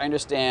me is, I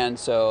understand,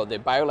 so the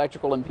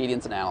bioelectrical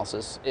impedance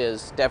analysis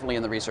is definitely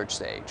in the research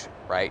stage,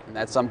 right? And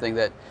that's something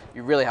that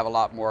you really have a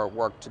lot more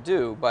work to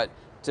do, but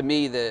to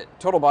me, the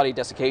total body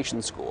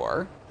desiccation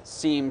score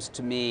seems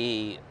to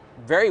me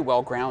very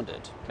well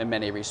grounded in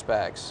many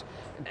respects.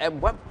 At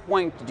what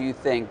point do you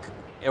think,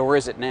 or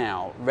is it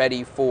now,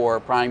 ready for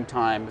prime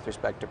time with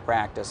respect to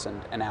practice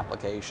and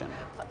application?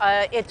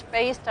 It's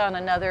based on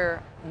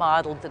another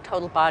model, the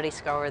total body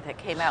score, that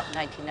came out in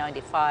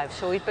 1995.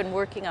 So we've been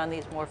working on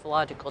these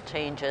morphological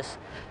changes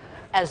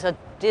as a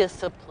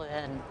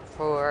discipline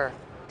for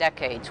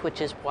decades,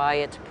 which is why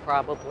it's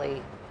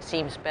probably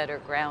seems better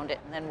grounded.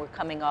 And then we're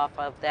coming off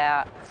of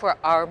that for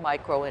our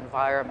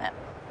microenvironment.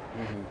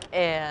 Mm-hmm.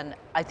 And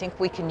I think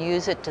we can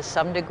use it to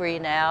some degree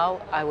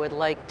now. I would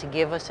like to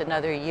give us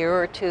another year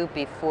or two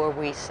before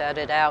we set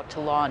it out to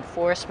law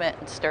enforcement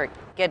and start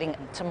getting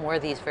some more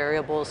of these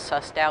variables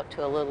sussed out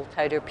to a little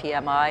tighter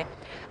PMI.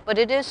 But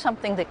it is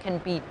something that can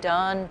be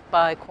done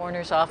by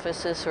coroner's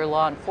offices or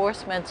law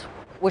enforcement.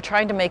 We're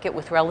trying to make it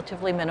with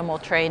relatively minimal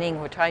training.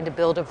 We're trying to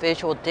build a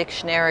visual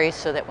dictionary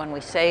so that when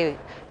we say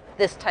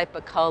this type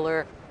of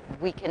color,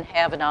 we can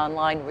have an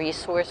online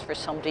resource for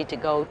somebody to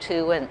go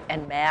to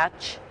and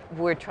match.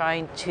 We're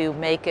trying to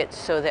make it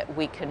so that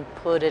we can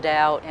put it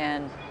out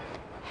and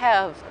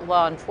have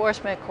law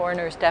enforcement,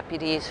 coroners,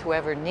 deputies,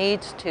 whoever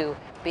needs to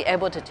be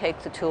able to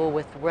take the tool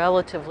with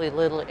relatively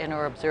little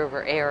inner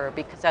observer error,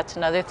 because that's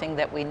another thing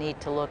that we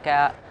need to look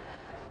at.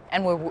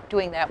 And we're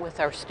doing that with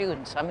our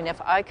students. I mean,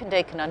 if I can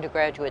take an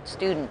undergraduate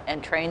student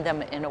and train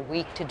them in a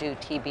week to do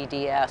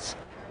TBDS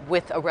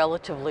with a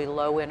relatively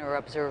low inner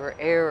observer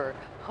error,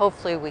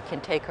 hopefully we can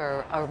take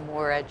our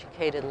more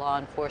educated law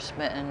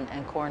enforcement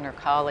and coroner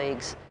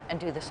colleagues and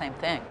do the same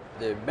thing.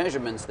 The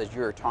measurements that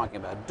you're talking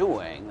about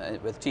doing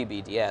with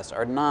TBDS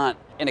are not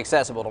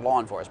inaccessible to law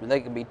enforcement.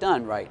 They can be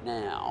done right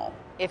now.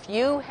 If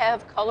you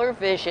have color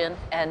vision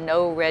and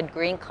no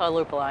red-green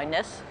color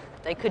blindness,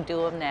 they could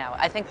do them now.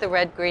 I think the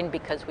red-green,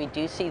 because we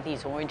do see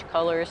these orange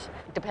colors,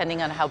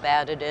 depending on how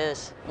bad it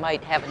is,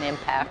 might have an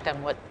impact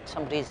on what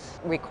somebody's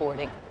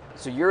recording.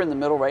 So you're in the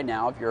middle right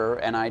now of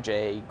your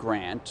NIJ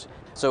grant.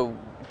 So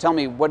tell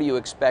me, what do you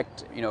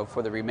expect,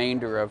 for the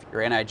remainder of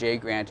your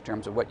NIJ grant in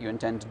terms of what you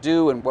intend to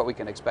do and what we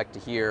can expect to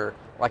hear,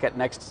 like at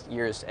next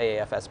year's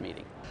AAFS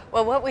meeting?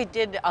 Well, what we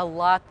did a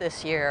lot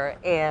this year,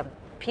 and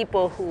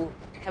people who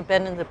have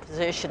been in the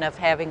position of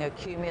having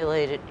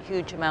accumulated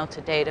huge amounts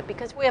of data,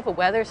 because we have a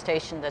weather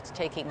station that's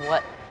taking,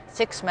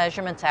 6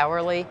 measurements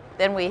hourly.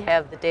 Then we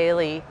have the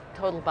daily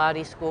total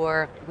body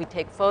score. We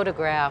take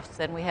photographs.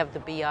 Then we have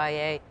the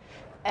BIA.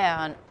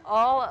 And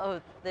all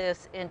of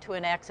this into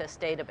an Access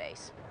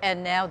database.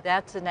 And now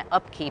that's an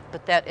upkeep,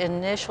 but that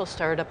initial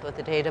startup of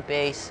the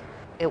database,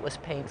 it was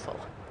painful.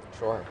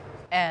 Sure.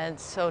 And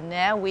so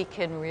now we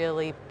can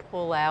really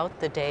pull out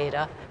the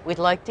data. We'd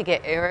like to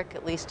get Eric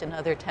at least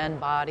another 10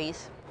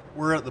 bodies.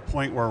 We're at the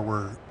point where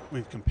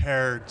we've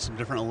compared some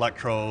different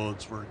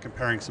electrodes, we're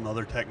comparing some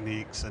other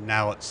techniques, and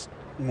now it's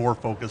more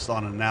focused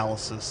on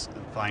analysis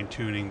and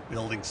fine-tuning,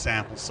 building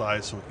sample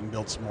size so we can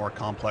build some more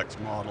complex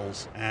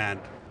models, and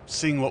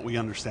seeing what we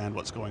understand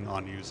what's going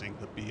on using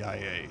the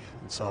BIA.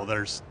 And so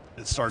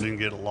it's starting to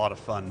get a lot of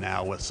fun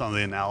now with some of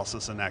the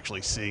analysis and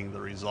actually seeing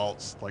the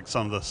results. Like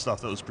some of the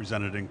stuff that was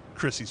presented in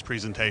Chrissy's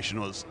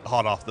presentation was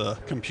hot off the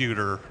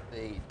computer.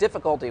 The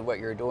difficulty of what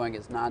you're doing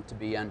is not to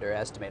be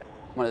underestimated.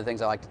 One of the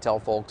things I like to tell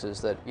folks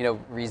is that,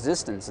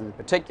 resistance in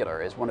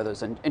particular is one of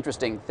those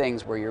interesting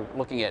things where you're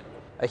looking at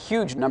a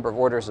huge number of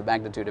orders of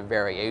magnitude of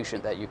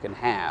variation that you can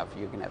have.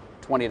 You can have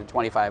 20 to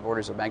 25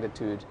 orders of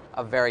magnitude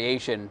of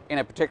variation in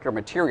a particular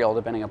material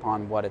depending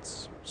upon what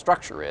its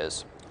structure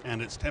is.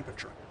 And its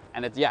temperature.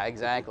 And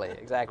exactly.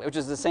 Which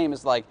is the same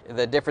as like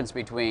the difference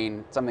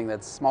between something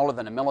that's smaller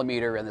than a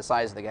millimeter and the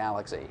size of the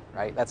galaxy,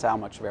 right? That's how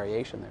much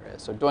variation there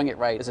is. So doing it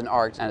right is an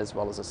art and as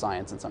well as a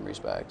science in some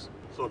respects.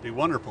 So it'd be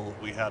wonderful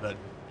if we had a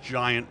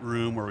giant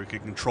room where we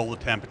could control the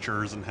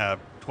temperatures and have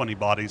 20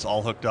 bodies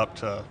all hooked up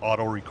to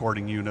auto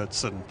recording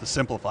units and to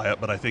simplify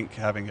it, but I think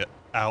having it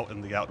out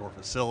in the outdoor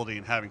facility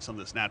and having some of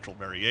this natural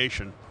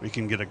variation, we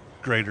can get a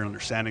greater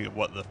understanding of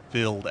what the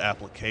field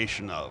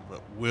application of it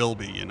will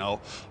be.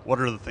 What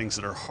are the things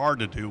that are hard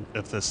to do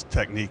if this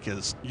technique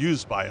is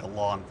used by a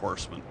law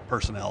enforcement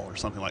personnel or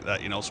something like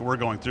that. So we're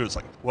going through, it's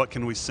like, what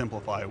can we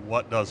simplify?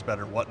 What does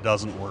better? What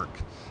doesn't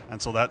work?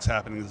 And so that's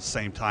happening at the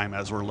same time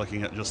as we're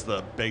looking at just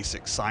the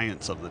basic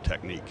science of the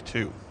technique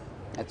too.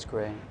 That's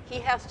great. He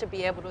has to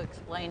be able to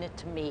explain it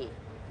to me.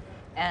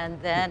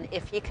 And then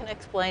if he can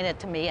explain it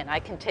to me and I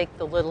can take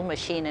the little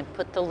machine and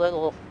put the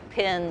little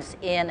pins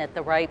in at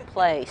the right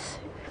place,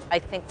 I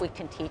think we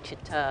can teach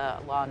it to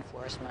law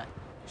enforcement.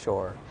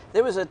 Sure.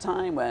 There was a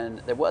time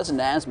when there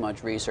wasn't as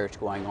much research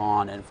going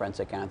on in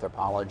forensic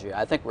anthropology.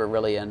 I think we're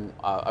really in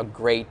a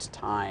great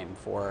time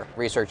for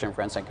research in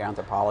forensic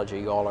anthropology.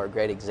 You all are a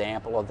great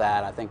example of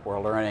that. I think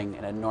we're learning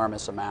an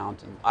enormous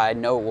amount, and I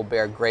know it will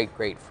bear great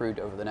fruit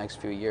over the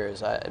next few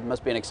years. It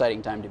must be an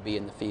exciting time to be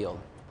in the field.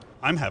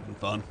 I'm having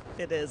fun.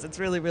 It is. It's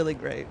really, really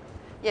great.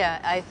 Yeah,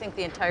 I think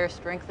the entire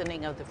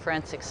strengthening of the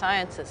forensic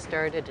sciences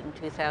started in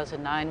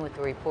 2009 with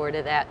the report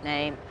of that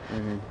name.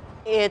 Mm-hmm.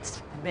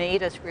 It's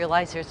made us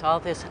realize there's all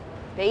this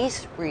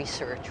base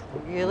research,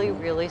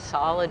 really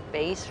solid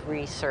base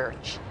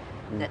research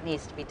that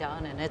needs to be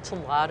done, and it's a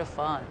lot of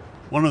fun.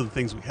 One of the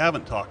things we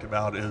haven't talked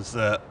about is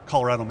that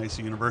Colorado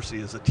Mesa University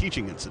is a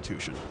teaching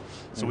institution.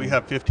 So we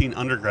have 15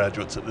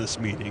 undergraduates at this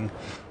meeting,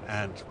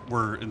 and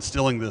we're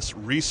instilling this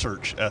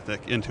research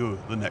ethic into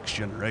the next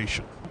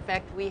generation. In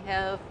fact, we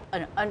have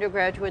an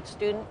undergraduate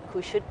student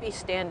who should be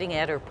standing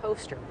at her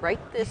poster right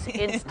this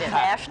instant,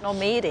 national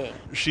meeting.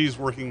 She's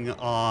working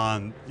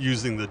on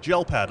using the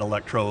gel pad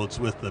electrodes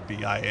with the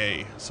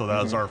BIA. So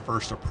that was our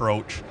first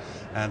approach.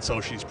 And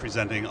so she's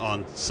presenting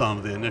on some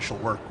of the initial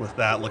work with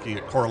that, looking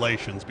at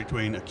correlations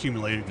between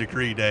accumulated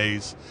degree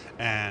days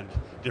and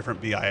different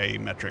BIA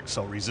metrics,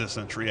 so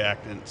resistance,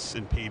 reactance,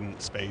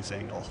 impedance, phase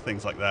angle,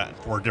 things like that,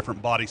 for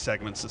different body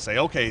segments to say,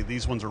 okay,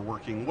 these ones are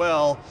working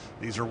well,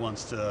 these are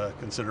ones to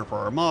consider for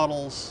our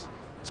models.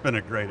 It's been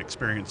a great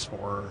experience for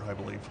her, I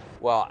believe.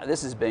 Well,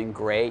 this has been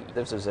great.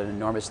 This was an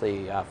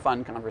enormously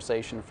fun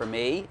conversation for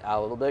me, a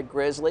little bit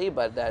grisly,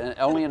 but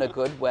only in a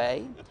good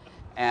way.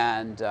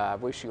 And I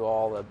wish you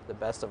all the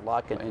best of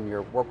luck in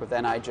your work with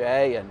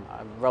NIJ, and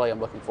I'm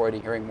looking forward to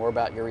hearing more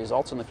about your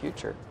results in the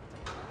future.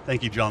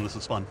 Thank you, John. This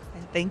was fun.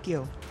 Thank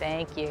you.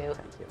 Thank you.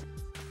 Thank you.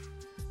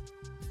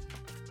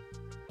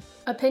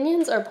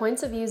 Opinions or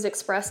points of views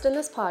expressed in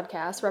this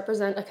podcast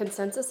represent a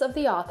consensus of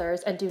the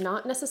authors and do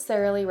not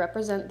necessarily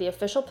represent the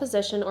official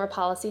position or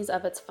policies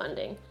of its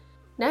funding.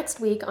 Next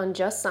week on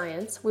Just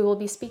Science, we will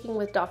be speaking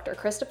with Dr.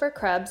 Christopher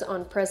Krebs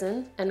on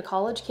prison and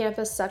college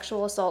campus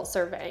sexual assault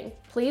surveying.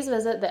 Please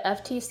visit the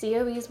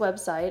FTCOE's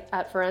website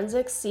at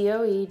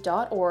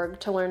forensicscoe.org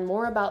to learn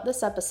more about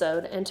this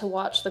episode and to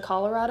watch the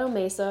Colorado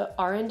Mesa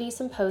R&D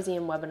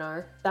Symposium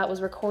webinar that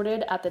was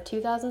recorded at the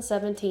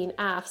 2017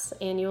 AFS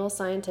Annual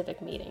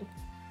Scientific Meeting.